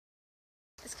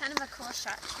It's kind of a cool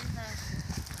shot through the...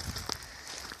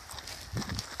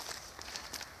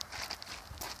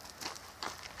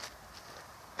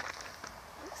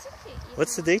 Looks okay.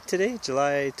 What's the date today?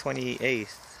 July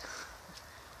 28th.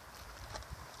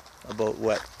 About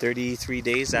what, 33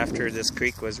 days after this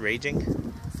creek was raging? Yeah,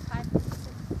 it's 5 weeks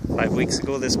ago. 5 weeks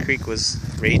ago this creek was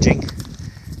raging.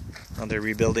 Now they're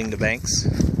rebuilding the banks.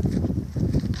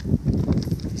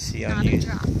 You see on you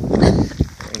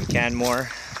in Canmore.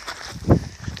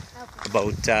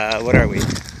 About what are we?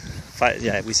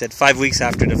 Yeah, we said 5 weeks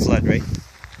after the flood, right?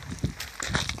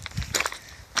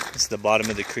 It's the bottom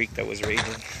of the creek that was raging.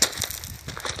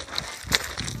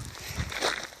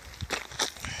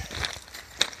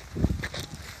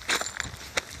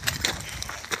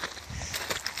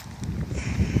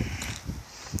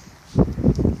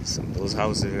 Some of those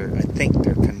houses are, I think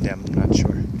they're condemned, I'm not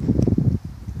sure.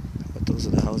 But those are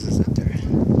the houses that their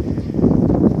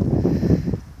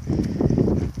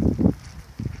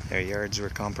yards were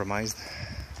compromised.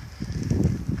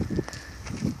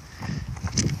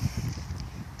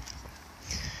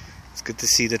 It's good to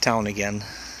see the town again.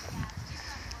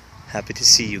 Happy to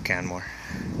see you, Canmore.